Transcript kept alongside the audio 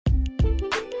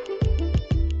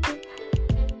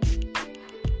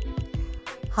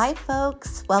Hi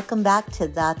folks, welcome back to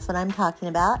That's What I'm Talking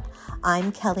About.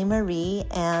 I'm Kelly Marie,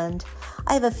 and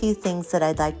I have a few things that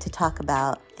I'd like to talk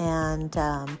about, and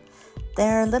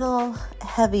they're a little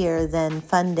heavier than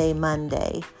Fun Day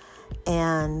Monday,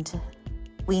 and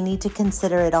we need to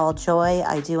consider it all joy.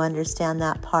 I do understand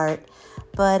that part,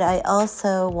 but I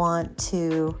also want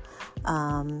to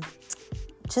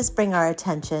just bring our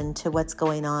attention to what's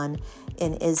going on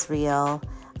in Israel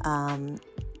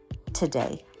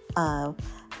today.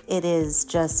 It is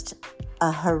just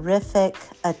a horrific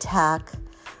attack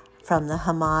from the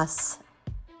Hamas,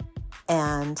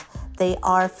 and they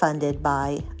are funded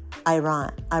by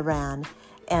Iran.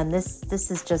 And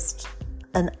this is just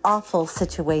an awful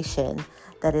situation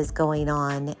that is going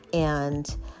on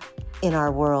and in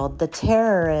our world. The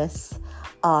terrorists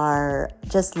are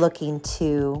just looking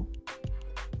to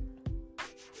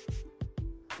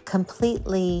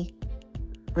completely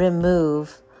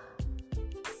remove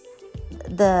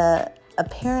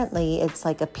apparently it's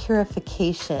like a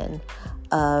purification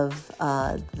of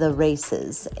the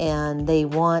races, and they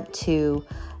want to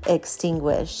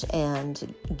extinguish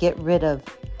and get rid of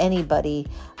anybody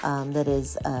that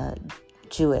is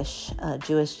Jewish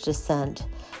descent,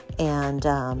 and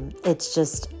it's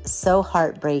just so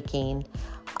heartbreaking.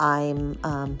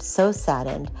 I'm so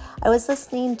saddened. I was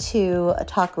listening to a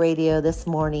talk radio this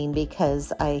morning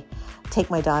because I take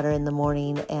my daughter in the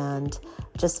morning, and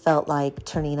just felt like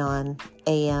turning on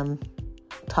AM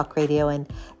talk radio,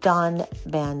 and Don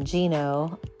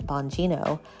Bongino,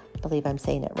 I believe I'm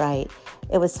saying it right.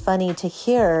 It was funny to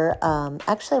hear.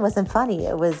 Actually, it wasn't funny.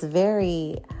 It was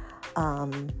very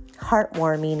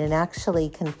heartwarming and actually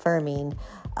confirming.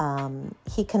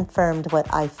 He confirmed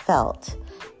what I felt,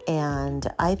 and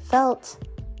I felt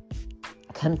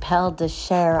compelled to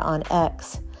share on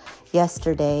X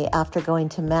yesterday after going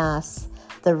to Mass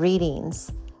the readings,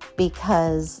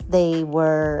 because they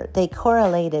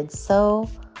correlated so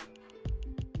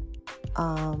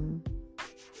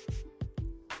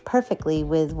perfectly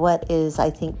with what is,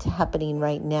 I think, happening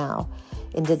right now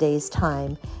in today's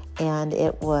time. And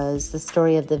it was the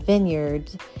story of the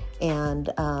vineyard. And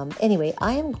anyway,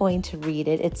 I am going to read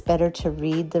it. It's better to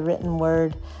read the written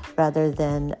word rather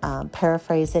than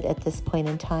paraphrase it at this point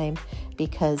in time,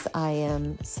 because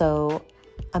I'm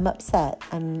upset.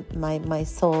 My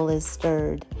soul is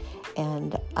stirred,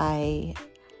 and I'm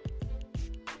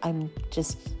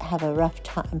just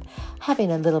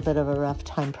having a little bit of a rough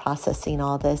time processing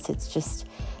all this.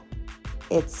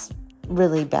 It's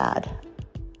really bad.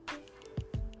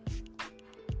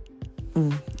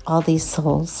 All these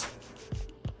souls.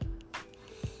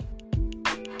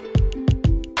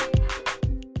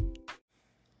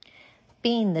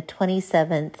 Being the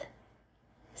 27th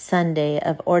Sunday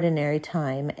of Ordinary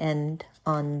Time and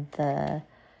on the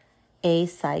A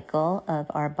cycle of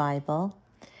our Bible,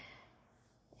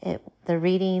 the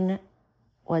reading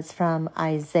was from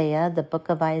Isaiah, the book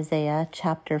of Isaiah,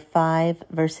 chapter 5,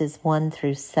 verses 1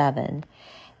 through 7,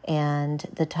 and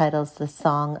the title's The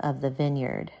Song of the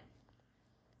Vineyard.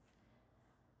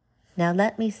 Now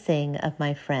let me sing of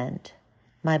my friend,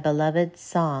 my beloved's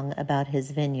song about his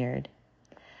vineyard.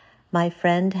 My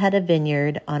friend had a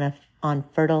vineyard on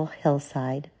fertile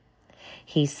hillside.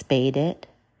 He spaded it,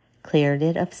 cleared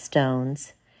it of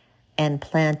stones, and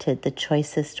planted the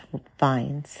choicest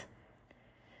vines.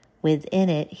 Within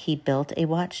it he built a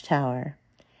watchtower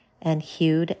and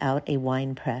hewed out a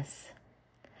winepress.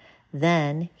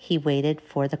 Then he waited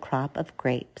for the crop of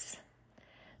grapes,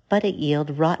 but it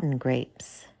yielded rotten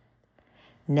grapes.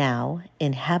 Now,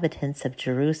 inhabitants of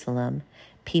Jerusalem,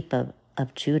 people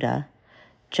of Judah,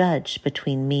 judge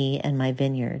between me and my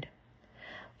vineyard.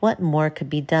 What more could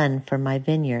be done for my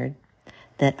vineyard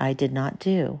that I did not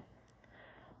do?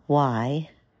 Why,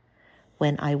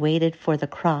 when I waited for the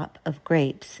crop of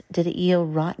grapes, did it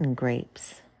yield rotten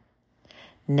grapes?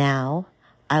 Now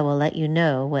I will let you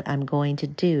know what I'm going to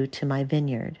do to my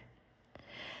vineyard.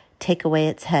 Take away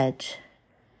its hedge,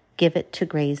 give it to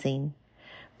grazing,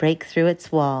 break through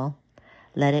its wall,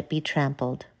 let it be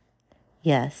trampled.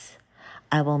 Yes,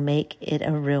 I will make it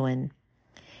a ruin.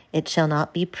 It shall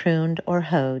not be pruned or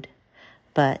hoed,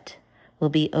 but will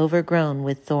be overgrown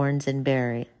with thorns and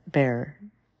briars.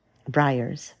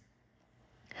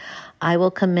 I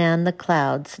will command the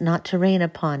clouds not to rain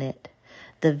upon it.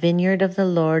 The vineyard of the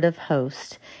Lord of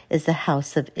hosts is the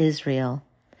house of Israel,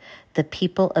 the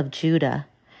people of Judah,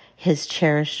 his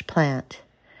cherished plant.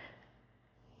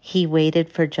 He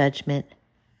waited for judgment,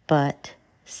 but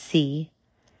see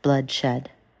bloodshed.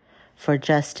 For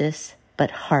justice,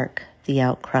 but hark the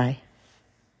outcry.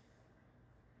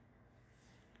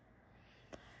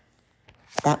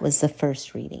 That was the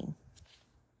first reading.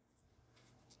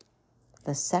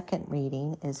 The second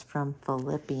reading is from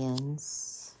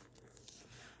Philippians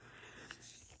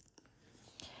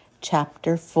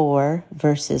chapter 4,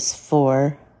 verses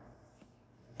 4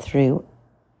 through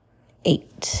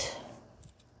 8.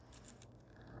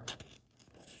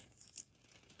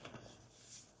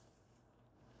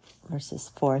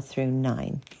 Verses 4 through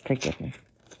 9. Forgive me.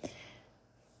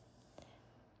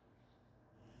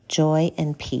 Joy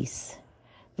and peace.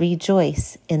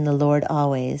 Rejoice in the Lord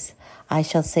always. I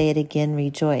shall say it again,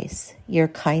 rejoice. Your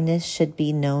kindness should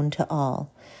be known to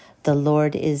all. The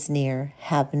Lord is near.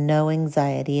 Have no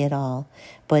anxiety at all,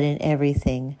 but in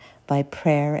everything, by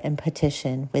prayer and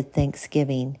petition, with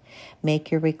thanksgiving,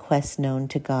 make your requests known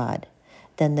to God.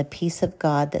 Then the peace of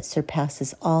God that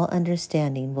surpasses all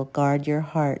understanding will guard your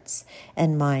hearts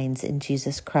and minds in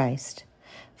Jesus Christ.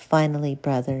 Finally,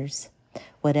 brothers,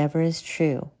 whatever is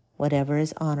true, whatever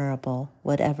is honorable,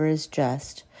 whatever is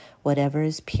just, whatever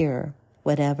is pure,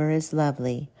 whatever is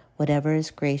lovely, whatever is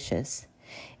gracious,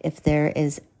 if there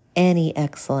is any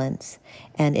excellence,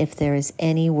 and if there is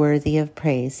any worthy of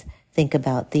praise, think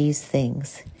about these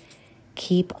things.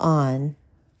 Keep on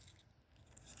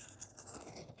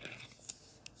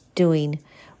doing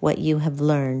what you have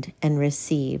learned and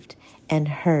received and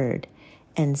heard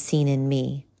and seen in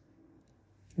me.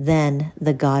 Then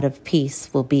the God of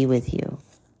peace will be with you.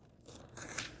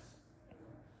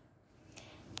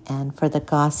 And for the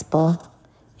gospel,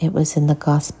 it was in the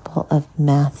Gospel of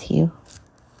Matthew.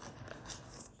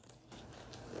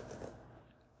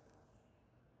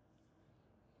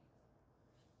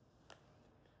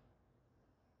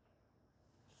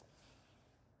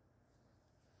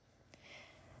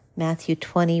 Matthew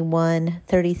 21,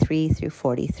 33 through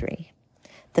 43.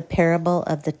 The parable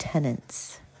of the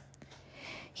tenants.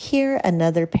 Hear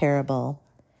another parable.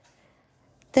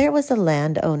 There was a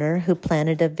landowner who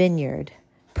planted a vineyard,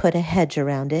 put a hedge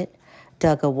around it,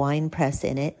 dug a wine press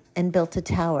in it, and built a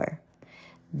tower.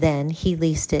 Then he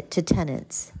leased it to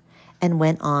tenants and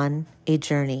went on a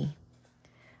journey.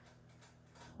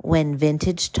 When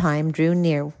vintage time drew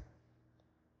near,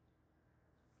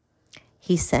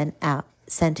 he sent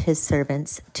his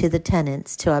servants to the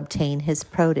tenants to obtain his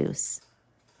produce.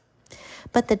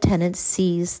 But the tenants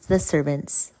seized the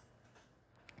servants,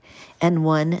 and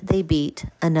one they beat,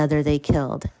 another they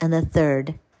killed, and the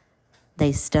third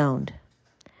they stoned.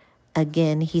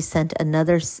 Again he sent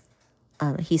other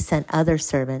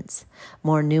servants,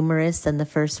 more numerous than the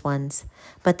first ones,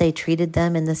 but they treated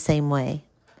them in the same way.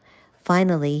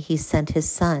 Finally he sent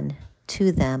his son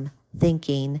to them,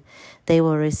 thinking, they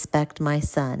will respect my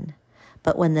son.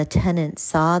 But when the tenants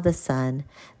saw the son,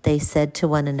 they said to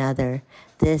one another,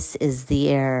 this is the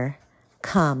heir.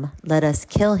 Come, let us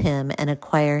kill him and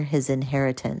acquire his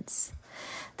inheritance.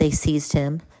 They seized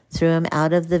him, threw him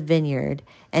out of the vineyard,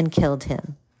 and killed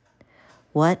him.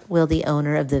 What will the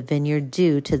owner of the vineyard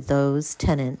do to those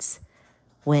tenants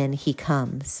when he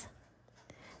comes?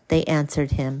 They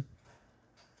answered him,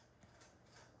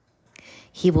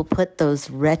 he will put those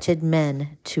wretched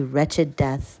men to wretched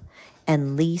death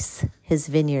and lease his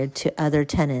vineyard to other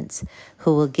tenants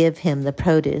who will give him the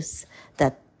produce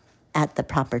that at the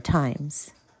proper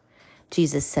times.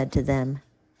 Jesus said to them,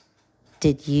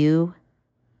 did you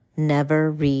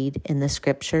never read in the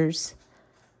scriptures?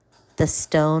 The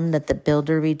stone that the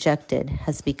builder rejected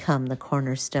has become the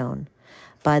cornerstone.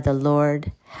 By the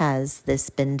Lord has this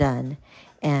been done,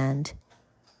 and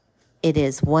it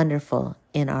is wonderful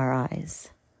in our eyes.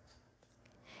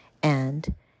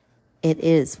 And it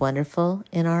is wonderful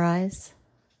in our eyes.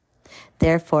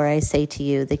 Therefore, I say to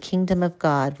you, the kingdom of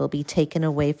God will be taken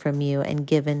away from you and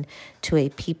given to a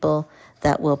people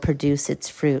that will produce its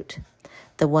fruit.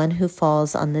 The one who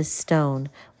falls on this stone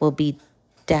will be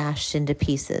dashed into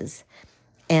pieces,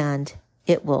 and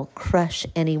it will crush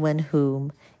anyone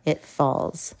whom it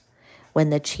falls. When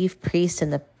the chief priests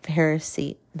and the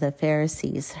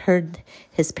Pharisees heard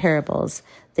his parables,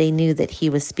 they knew that he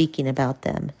was speaking about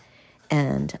them.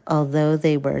 And although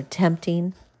they were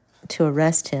attempting to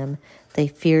arrest him, they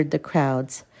feared the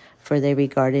crowds, for they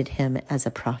regarded him as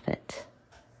a prophet.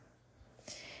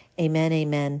 Amen,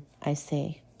 amen, I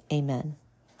say, amen.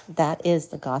 That is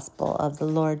the gospel of the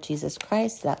Lord Jesus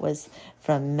Christ. That was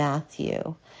from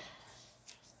Matthew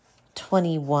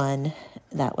 21.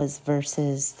 That was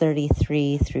verses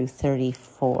 33 through through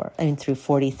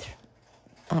 43.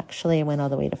 Actually, I went all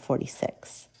the way to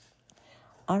 46.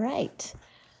 All right.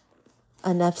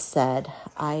 Enough said.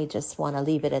 I just want to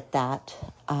leave it at that.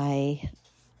 I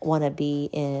want to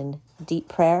be in deep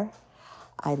prayer.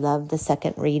 I love the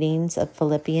second readings of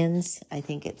Philippians. I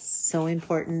think it's so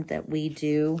important that we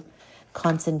do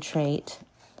concentrate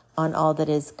on all that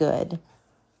is good.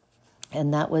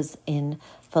 And that was in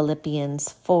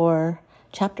Philippians 4,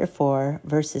 chapter 4,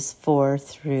 verses 4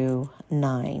 through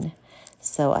 9.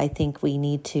 So I think we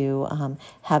need to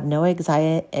have no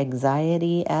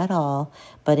anxiety at all,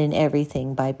 but in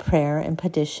everything, by prayer and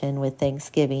petition with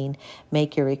thanksgiving,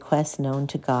 make your requests known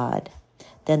to God.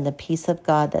 Then the peace of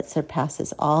God that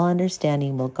surpasses all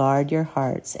understanding will guard your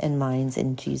hearts and minds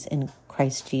in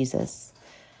Christ Jesus.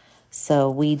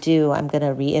 So I'm going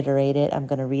to reiterate it. I'm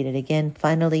going to read it again.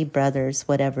 Finally, brothers,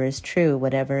 whatever is true,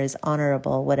 whatever is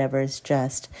honorable, whatever is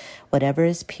just, whatever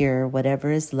is pure,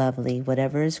 whatever is lovely,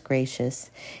 whatever is gracious,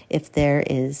 if there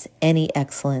is any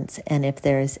excellence, and if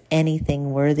there is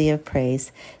anything worthy of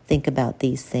praise, think about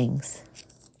these things.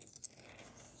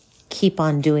 Keep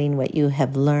on doing what you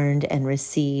have learned and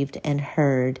received and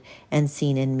heard and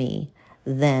seen in me.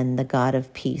 Then the God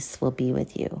of peace will be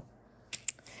with you.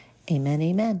 Amen,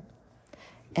 amen.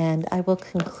 And I will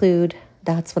conclude,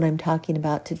 that's what I'm talking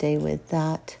about today, with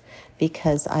that,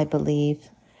 because I believe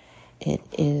it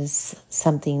is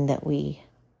something that we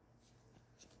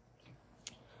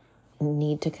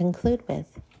need to conclude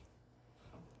with.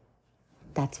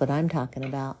 That's what I'm talking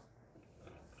about.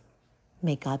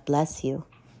 May God bless you.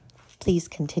 Please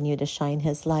continue to shine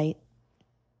His light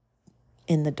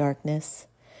in the darkness.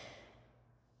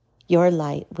 Your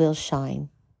light will shine.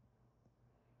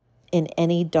 In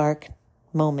any dark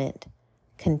moment,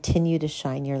 continue to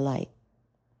shine your light.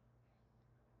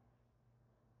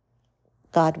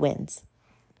 God wins.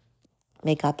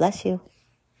 May God bless you.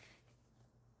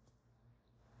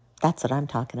 That's what I'm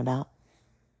talking about.